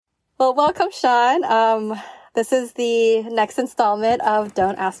Well, welcome, Sean. This is the next installment of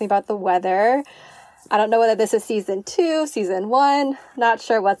Don't Ask Me About the Weather. I don't know whether this is season 2, season 1. Not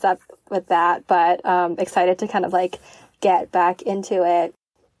sure what's up with that, but excited to kind of like get back into it.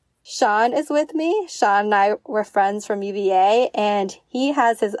 Sean is with me. Sean and I were friends from UVA, and he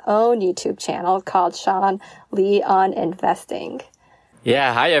has his own YouTube channel called Sean Lee on Investing.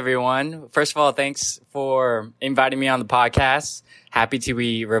 Yeah. Hi, everyone. First of all, thanks for inviting me on the podcast. Happy to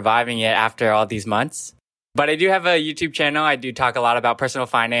be reviving it after all these months. But I do have a YouTube channel. I do talk a lot about personal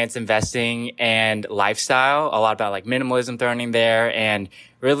finance, investing, and lifestyle. A lot about like minimalism thrown in there and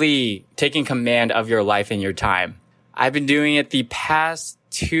really taking command of your life and your time. I've been doing it the past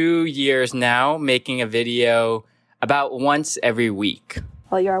 2 years now, making a video about once every week.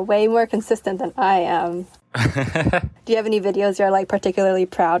 Well, you're way more consistent than I am. Do you have any videos you're like particularly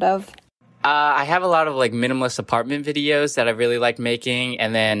proud of? I have a lot of like minimalist apartment videos that I really like making.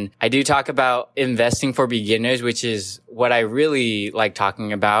 And then I do talk about investing for beginners, which is what I really like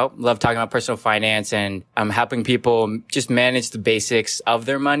talking about. Love talking about personal finance and helping people just manage the basics of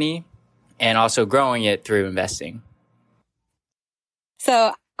their money and also growing it through investing.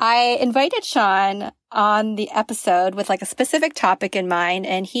 So I invited Sean on the episode with like a specific topic in mind,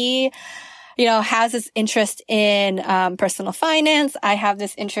 and he has this interest in personal finance. I have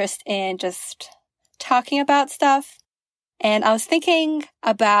this interest in just talking about stuff. And I was thinking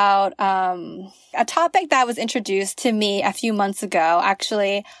about a topic that was introduced to me a few months ago.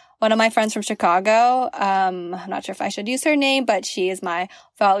 Actually, one of my friends from Chicago, I'm not sure if I should use her name, but she is my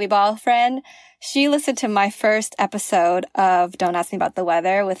volleyball friend. She listened to my first episode of Don't Ask Me About the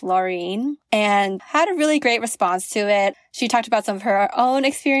Weather with Laureen and had a really great response to it. She talked about some of her own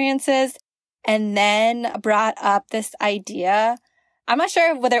experiences and then brought up this idea. I'm not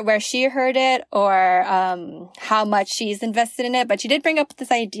sure where she heard it or how much she's invested in it, but she did bring up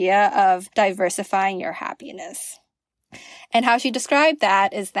this idea of diversifying your happiness. And how she described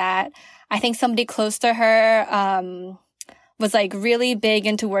that is that I think somebody close to her was like really big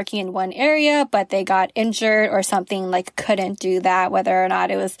into working in one area, but they got injured or something, like couldn't do that, whether or not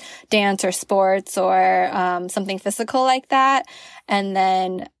it was dance or sports or something physical like that. And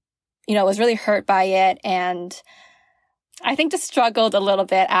then was really hurt by it. And I think just struggled a little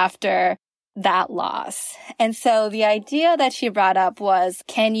bit after that loss. And so the idea that she brought up was,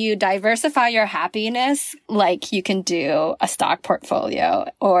 can you diversify your happiness like you can do a stock portfolio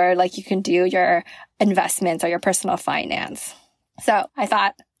or like you can do your investments or your personal finance? So I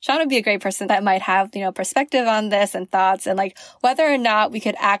thought Sean would be a great person that might have, perspective on this and thoughts and like whether or not we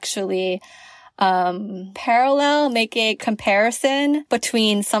could actually make a comparison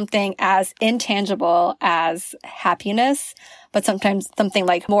between something as intangible as happiness, but sometimes something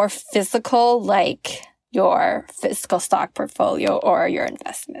like more physical, like your physical stock portfolio or your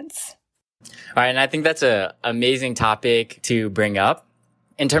investments. All right. And I think that's an amazing topic to bring up.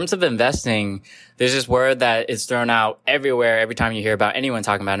 In terms of investing, there's this word that is thrown out everywhere every time you hear about anyone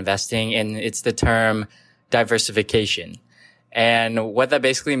talking about investing, and it's the term diversification. And what that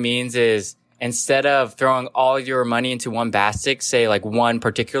basically means is instead of throwing all your money into one basket, say like one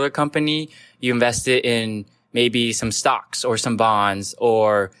particular company, you invest it in maybe some stocks or some bonds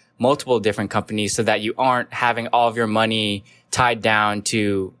or multiple different companies so that you aren't having all of your money tied down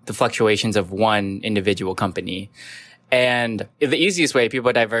to the fluctuations of one individual company. And the easiest way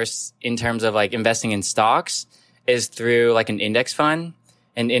people diverse in terms of like investing in stocks is through like an index fund.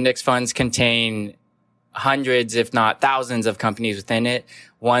 And index funds contain hundreds, if not thousands of companies within it.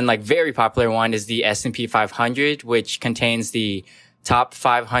 One like very popular one is the S&P 500, which contains the top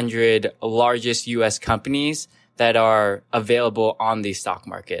 500 largest US companies that are available on the stock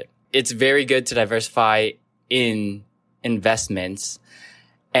market. It's very good to diversify in investments.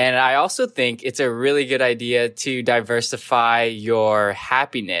 And I also think it's a really good idea to diversify your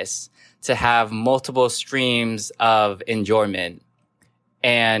happiness, to have multiple streams of enjoyment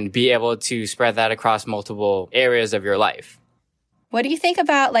and be able to spread that across multiple areas of your life. What do you think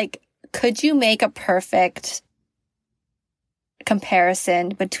about, like, could you make a perfect comparison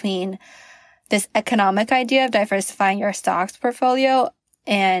between this economic idea of diversifying your stocks portfolio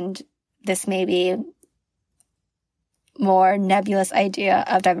and this maybe more nebulous idea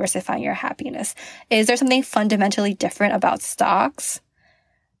of diversifying your happiness? Is there something fundamentally different about stocks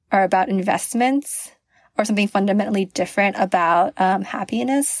or about investments or something fundamentally different about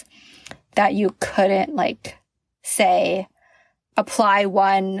happiness that you couldn't, like, say, apply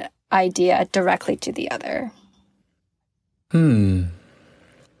one idea directly to the other? In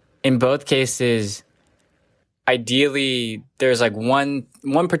both cases, ideally, there's like one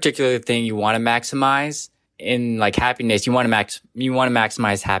particular thing you want to maximize in like happiness, you want to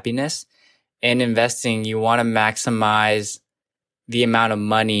maximize happiness. In investing, you want to maximize the amount of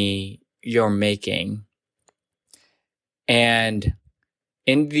money you're making. And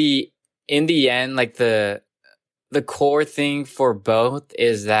in the end, like the core thing for both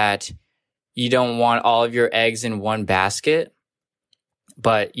is that you don't want all of your eggs in one basket,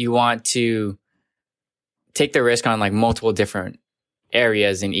 but you want to take the risk on like multiple different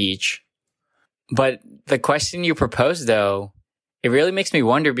areas in each. But the question you proposed, though, it really makes me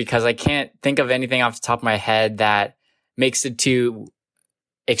wonder, because I can't think of anything off the top of my head that makes the two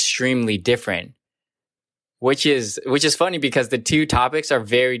extremely different, which is funny because the two topics are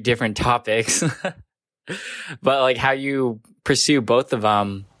very different topics. But like how you pursue both of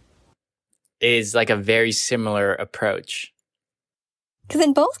them is like a very similar approach. Because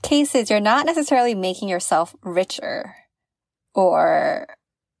in both cases, you're not necessarily making yourself richer or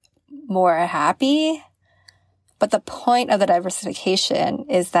more happy. But the point of the diversification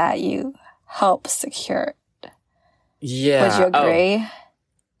is that you help secure it. Yeah. Would you agree?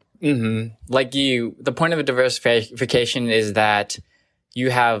 Mm-hmm. Like the point of a diversification is that you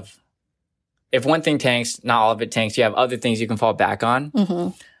have, if one thing tanks, not all of it tanks, you have other things you can fall back on. Mm-hmm.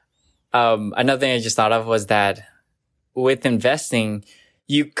 Another thing I just thought of was that with investing,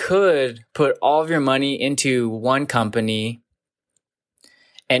 you could put all of your money into one company,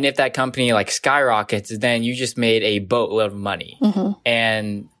 and if that company like skyrockets, then you just made a boatload of money. Mm-hmm.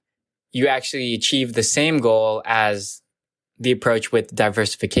 And you actually achieved the same goal as the approach with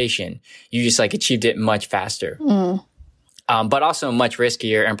diversification. You just like achieved it much faster. Mm. But also much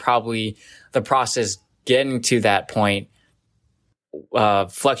riskier, and probably the process getting to that point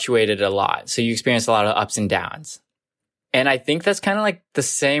fluctuated a lot. So you experienced a lot of ups and downs. And I think that's kind of like the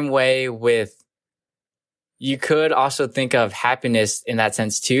same way with, you could also think of happiness in that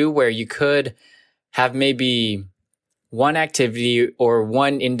sense too, where you could have maybe one activity or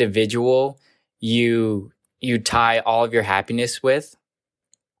one individual you tie all of your happiness with.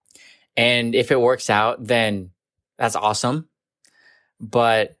 And if it works out, then that's awesome.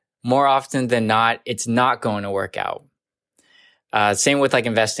 But more often than not, it's not going to work out. Same with like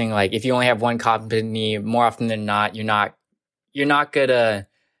investing. Like if you only have one company, more often than not, you're not gonna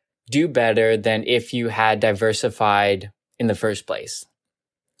do better than if you had diversified in the first place.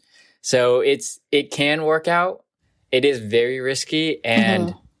 So it can work out. It is very risky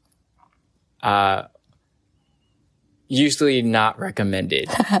and usually not recommended.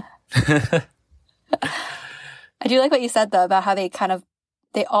 I do like what you said though about how they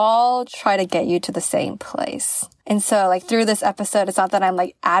all try to get you to the same place. And so like through this episode, it's not that I'm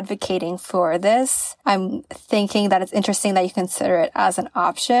like advocating for this. I'm thinking that it's interesting that you consider it as an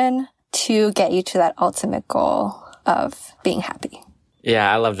option to get you to that ultimate goal of being happy.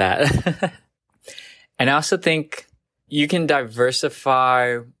 Yeah, I love that. And I also think you can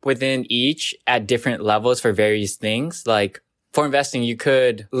diversify within each at different levels for various things. Like for investing, you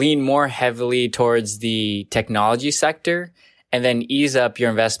could lean more heavily towards the technology sector and then ease up your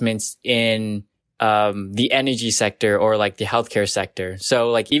investments in the energy sector or like the healthcare sector. So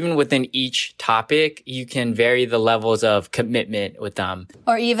like even within each topic, you can vary the levels of commitment with them.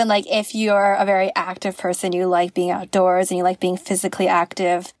 Or even like if you're a very active person, you like being outdoors and you like being physically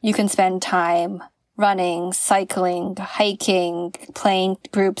active, you can spend time running, cycling, hiking, playing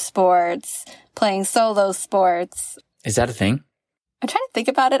group sports, playing solo sports. Is that a thing? I'm trying to think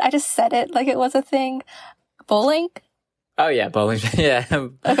about it. I just said it like it was a thing. Bowling? Oh yeah, bowling. Yeah.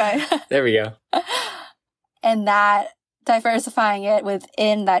 Okay. There we go. And that diversifying it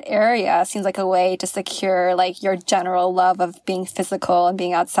within that area seems like a way to secure like your general love of being physical and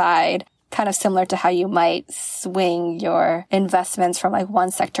being outside, kind of similar to how you might swing your investments from like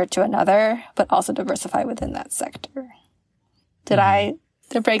one sector to another, but also diversify within that sector. Did I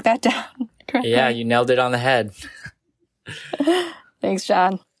break that down correctly? Yeah, you nailed it on the head. Thanks,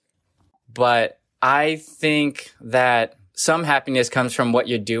 John. But I think that some happiness comes from what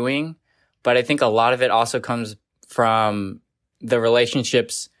you're doing, but I think a lot of it also comes from the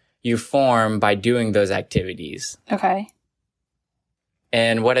relationships you form by doing those activities. Okay.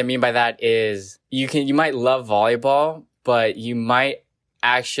 And what I mean by that is you might love volleyball, but you might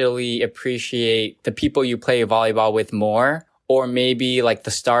actually appreciate the people you play volleyball with more, or maybe like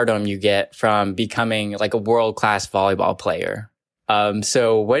the stardom you get from becoming like a world-class volleyball player.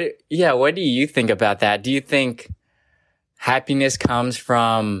 So what do you think about that? Do you think happiness comes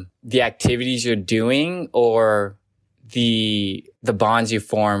from the activities you're doing or the bonds you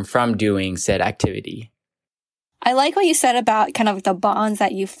form from doing said activity? I like what you said about kind of the bonds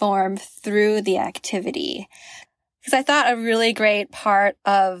that you form through the activity. Because I thought a really great part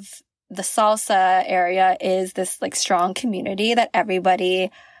of the salsa area is this like strong community that everybody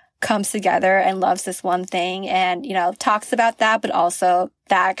comes together and loves this one thing and, talks about that, but also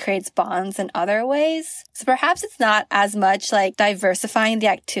that creates bonds in other ways. So perhaps it's not as much like diversifying the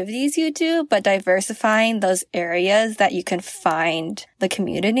activities you do, but diversifying those areas that you can find the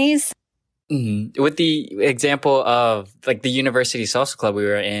communities. Mm-hmm. With the example of like the university salsa club we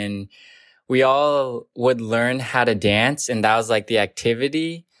were in, we all would learn how to dance and that was like the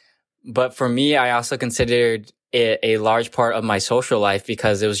activity. But for me, I also considered it a large part of my social life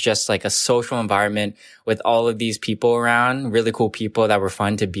because it was just like a social environment with all of these people around, really cool people that were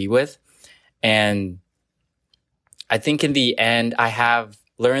fun to be with. And I think in the end, I have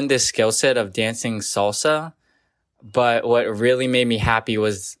learned this skill set of dancing salsa. But what really made me happy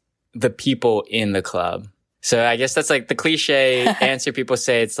was the people in the club. So I guess that's like the cliche answer people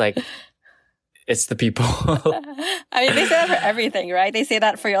say. It's like, it's the people. I mean, they say that for everything, right? They say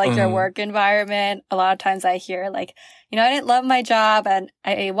that for like your work environment. A lot of times I hear like, I didn't love my job and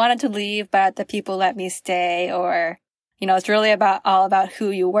I wanted to leave, but the people let me stay. Or, it's really all about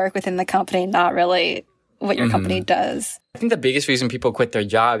who you work within the company, not really what your company does. I think the biggest reason people quit their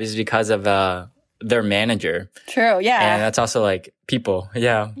job is because of their manager. True, yeah. And that's also like people,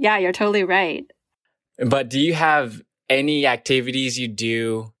 yeah. Yeah, you're totally right. But do you have any activities you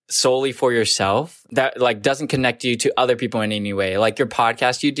do solely for yourself that like doesn't connect you to other people in any way? Like your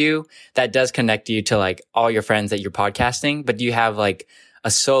podcast you do, that does connect you to like all your friends that you're podcasting, but do you have like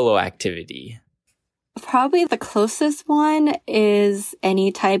a solo activity? Probably the closest one is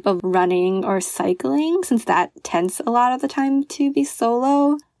any type of running or cycling, since that tends a lot of the time to be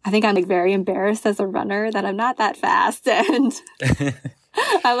solo. I think I'm like very embarrassed as a runner that I'm not that fast. And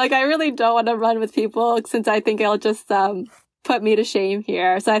I'm like, I really don't want to run with people since I think it'll just put me to shame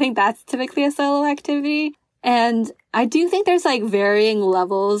here. So I think that's typically a solo activity. And I do think there's like varying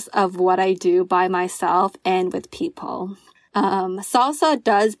levels of what I do by myself and with people. Salsa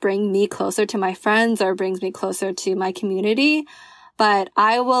does bring me closer to my friends or brings me closer to my community, but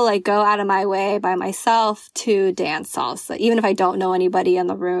I will like go out of my way by myself to dance salsa, even if I don't know anybody in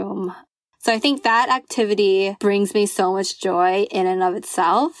the room. So I think that activity brings me so much joy in and of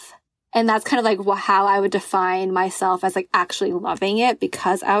itself. And that's kind of like how I would define myself as like actually loving it,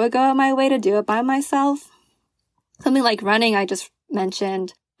 because I would go out my way to do it by myself. Something like running, I just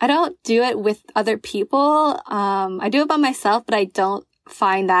mentioned. I don't do it with other people. I do it by myself, but I don't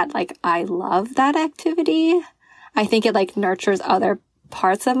find that like I love that activity. I think it like nurtures other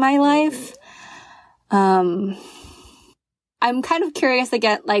parts of my life. I'm kind of curious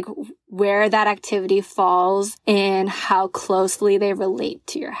again, like where that activity falls and how closely they relate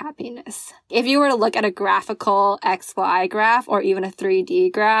to your happiness. If you were to look at a graphical XY graph or even a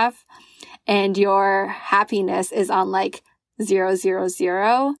 3D graph, and your happiness is on like 0, 0,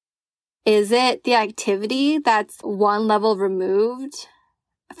 0, is it the activity that's one level removed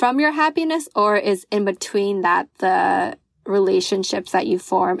from your happiness, or is in between that the relationships that you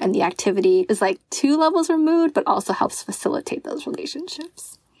form and the activity is like 2 levels removed, but also helps facilitate those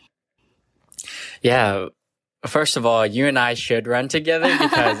relationships? Yeah. First of all, you and I should run together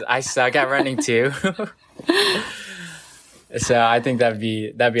because I suck at running too. So I think that'd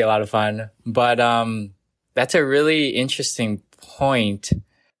be a lot of fun. But that's a really interesting point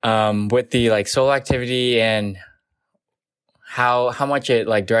with the like solo activity and how much it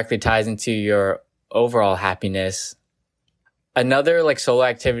like directly ties into your overall happiness. Another like solo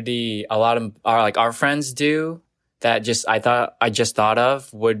activity a lot of our friends do that I just thought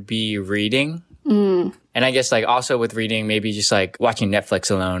of would be reading. And I guess like also with reading, maybe just like watching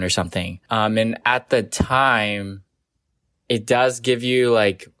Netflix alone or something. And at the time, it does give you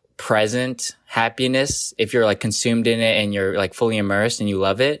like present happiness if you're like consumed in it and you're like fully immersed and you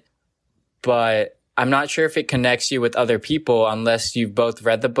love it. But I'm not sure if it connects you with other people unless you've both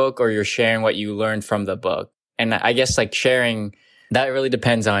read the book or you're sharing what you learned from the book. And I guess like sharing, that really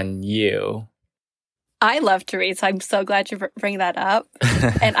depends on you. I love to read, so I'm so glad you bring that up.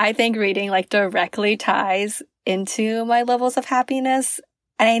 And I think reading like directly ties into my levels of happiness.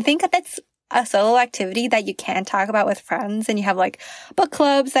 And I think that that's a solo activity that you can talk about with friends, and you have like book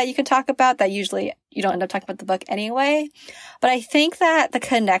clubs that you can talk about that usually you don't end up talking about the book anyway. But I think that the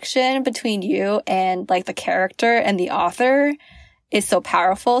connection between you and like the character and the author is so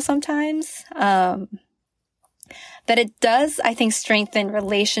powerful sometimes. That it does, I think, strengthen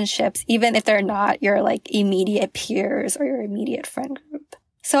relationships, even if they're not your like immediate peers or your immediate friend group.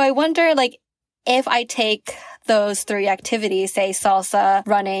 So I wonder, like, if I take those 3 activities, say salsa,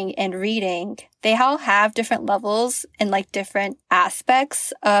 running, and reading, they all have different levels and like different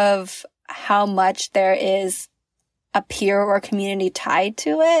aspects of how much there is a peer or community tied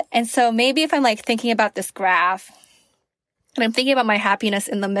to it. And so maybe if I'm like thinking about this graph and I'm thinking about my happiness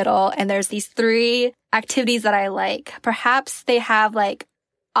in the middle and there's these 3 activities that I like, perhaps they have like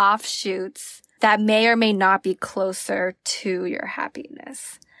offshoots that may or may not be closer to your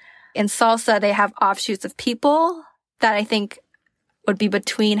happiness. In salsa, they have offshoots of people that I think would be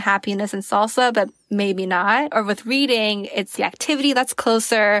between happiness and salsa, but maybe not. Or with reading, it's the activity that's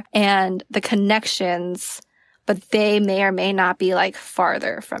closer and the connections, but they may or may not be like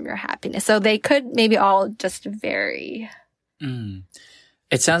farther from your happiness. So they could maybe all just vary.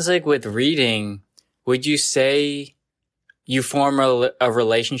 It sounds like with reading, would you say you form a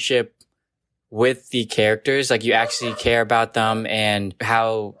relationship with the characters? Like you actually care about them and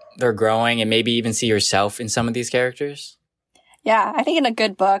how they're growing and maybe even see yourself in some of these characters? Yeah, I think in a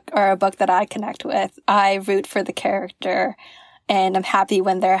good book or a book that I connect with, I root for the character and I'm happy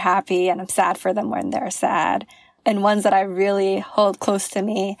when they're happy and I'm sad for them when they're sad. And ones that I really hold close to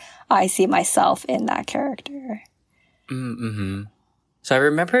me, I see myself in that character. Mm-hmm. So I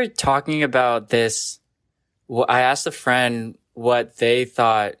remember talking about this. I asked a friend what they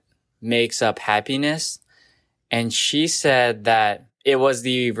thought makes up happiness. And she said that it was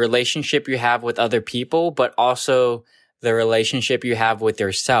the relationship you have with other people, but also the relationship you have with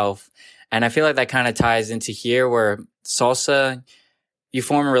yourself. And I feel like that kind of ties into here where salsa, you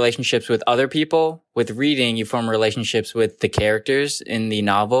form relationships with other people. With reading, you form relationships with the characters in the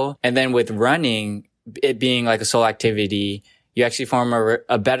novel. And then with running, it being like a solo activity, you actually form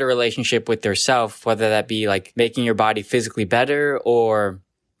a better relationship with yourself, whether that be like making your body physically better or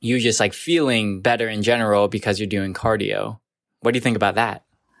you just like feeling better in general because you're doing cardio. What do you think about that?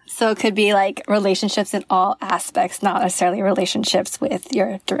 So it could be like relationships in all aspects, not necessarily relationships with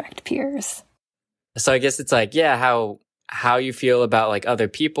your direct peers. So I guess it's like, yeah, how you feel about like other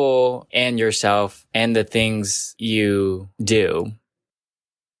people and yourself and the things you do.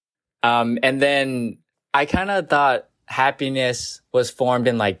 And then I kind of thought happiness was formed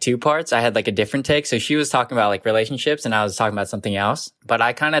in like 2 parts. I had like a different take. So she was talking about like relationships and I was talking about something else. But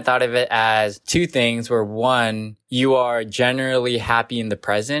I kind of thought of it as 2 things where 1, you are generally happy in the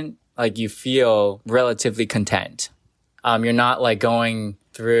present. Like you feel relatively content. You're not like going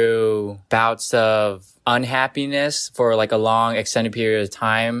through bouts of unhappiness for like a long extended period of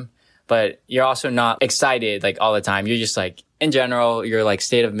time, but you're also not excited like all the time. You're just like, in general, your like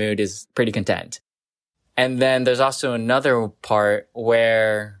state of mood is pretty content. And then there's also another part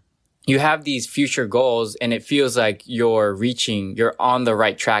where you have these future goals and it feels like you're on the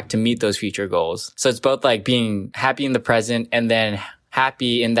right track to meet those future goals. So it's both like being happy in the present and then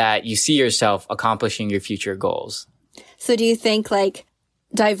happy in that you see yourself accomplishing your future goals. So do you think like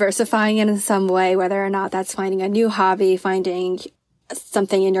diversifying it in some way, whether or not that's finding a new hobby, finding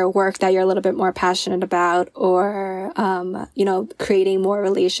something in your work that you're a little bit more passionate about, or, creating more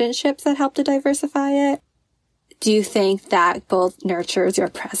relationships that help to diversify it? Do you think that both nurtures your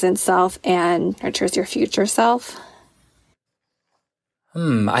present self and nurtures your future self?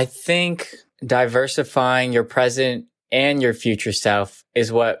 I think diversifying your present and your future self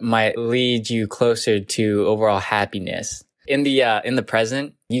is what might lead you closer to overall happiness. In the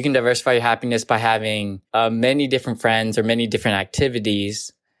present, you can diversify your happiness by having many different friends or many different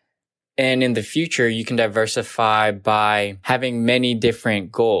activities. And in the future, you can diversify by having many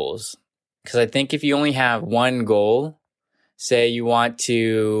different goals. Because I think if you only have one goal, say you want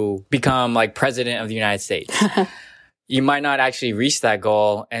to become like president of the United States, you might not actually reach that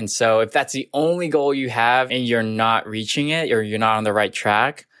goal. And so if that's the only goal you have and you're not reaching it or you're not on the right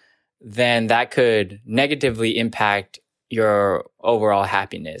track, then that could negatively impact your overall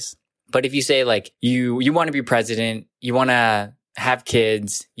happiness. But if you say like you want to be president, you want to have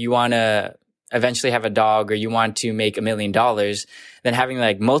kids, you want to eventually have a dog, or you want to make $1 million, then having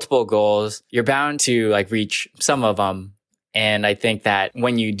like multiple goals, you're bound to like reach some of them. And I think that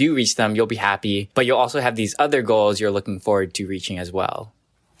when you do reach them, you'll be happy, but you'll also have these other goals you're looking forward to reaching as well.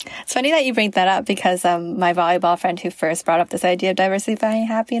 It's funny that you bring that up because my volleyball friend who first brought up this idea of diversifying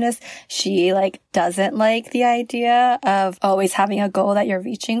happiness, she like doesn't like the idea of always having a goal that you're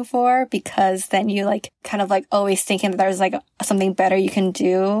reaching for, because then you like kind of like always thinking that there's like something better you can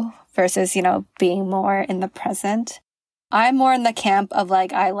do versus, being more in the present. I'm more in the camp of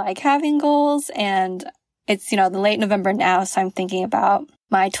like, I like having goals, and it's, the late November now. So I'm thinking about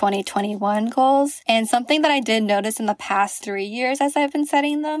my 2021 goals. And something that I did notice in the past 3 years as I've been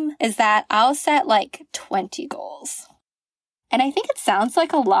setting them is that I'll set like 20 goals. And I think it sounds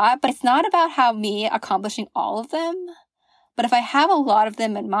like a lot, but it's not about how me accomplishing all of them. But if I have a lot of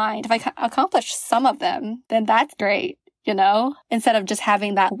them in mind, if I accomplish some of them, then that's great. you know, instead of just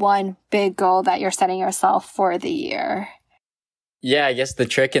having that one big goal that you're setting yourself for the year. Yeah, I guess the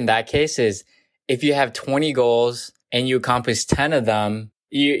trick in that case is if you have 20 goals and you accomplish 10 of them,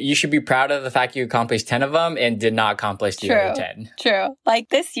 you should be proud of the fact you accomplished 10 of them and did not accomplish the other 10. True. Like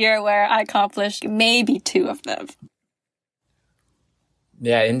this year where I accomplished maybe 2 of them.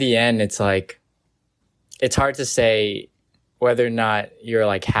 Yeah, in the end, it's like, it's hard to say whether or not you're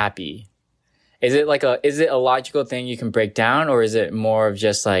like happy. Is it a logical thing you can break down, or is it more of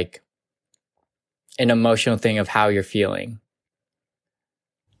just like an emotional thing of how you're feeling?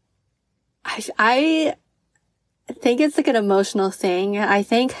 I think it's like an emotional thing. I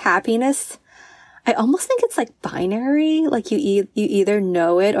think happiness, I almost think it's like binary. Like you either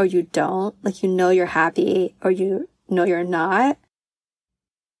know it or you don't. Like you know you're happy or you know you're not.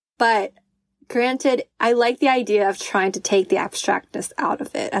 But granted, I like the idea of trying to take the abstractness out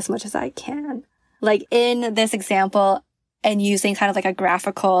of it as much as I can. Like in this example and using kind of like a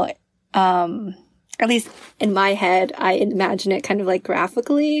graphical, at least in my head, I imagine it kind of like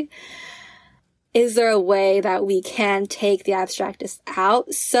graphically. Is there a way that we can take the abstractness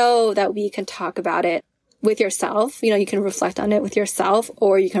out so that we can talk about it with yourself? You know, you can reflect on it with yourself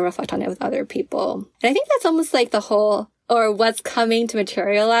or you can reflect on it with other people. And I think that's almost like the whole, or what's coming to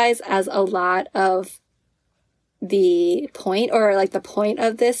materialize as a lot of the point, or like the point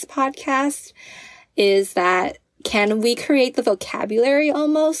of this podcast is that can we create the vocabulary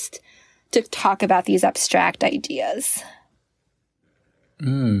almost to talk about these abstract ideas?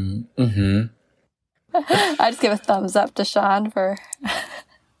 Mm-hmm. I just give a thumbs up to Sean for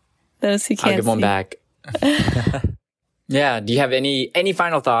those who can't see. I'll give one back. Yeah. Do you have any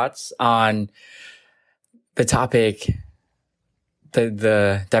final thoughts on the topic,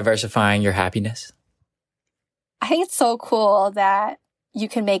 the diversifying your happiness? I think it's so cool that you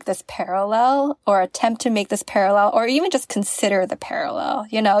can make this parallel or attempt to make this parallel or even just consider the parallel.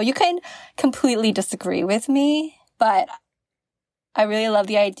 You know, you can completely disagree with me, but I really love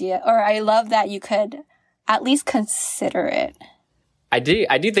the idea, or I love that you could at least consider it. I do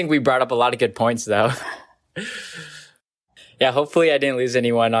think we brought up a lot of good points though. Yeah, hopefully I didn't lose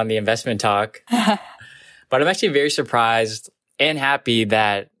anyone on the investment talk. But I'm actually very surprised and happy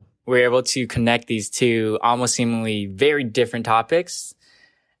that we're able to connect these two almost seemingly very different topics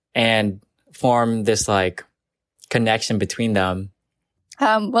and form this like connection between them.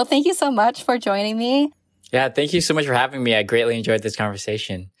 Well, thank you so much for joining me. Yeah, thank you so much for having me. I greatly enjoyed this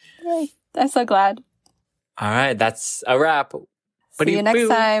conversation. Yay. I'm so glad. All right, that's a wrap. See you next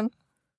time.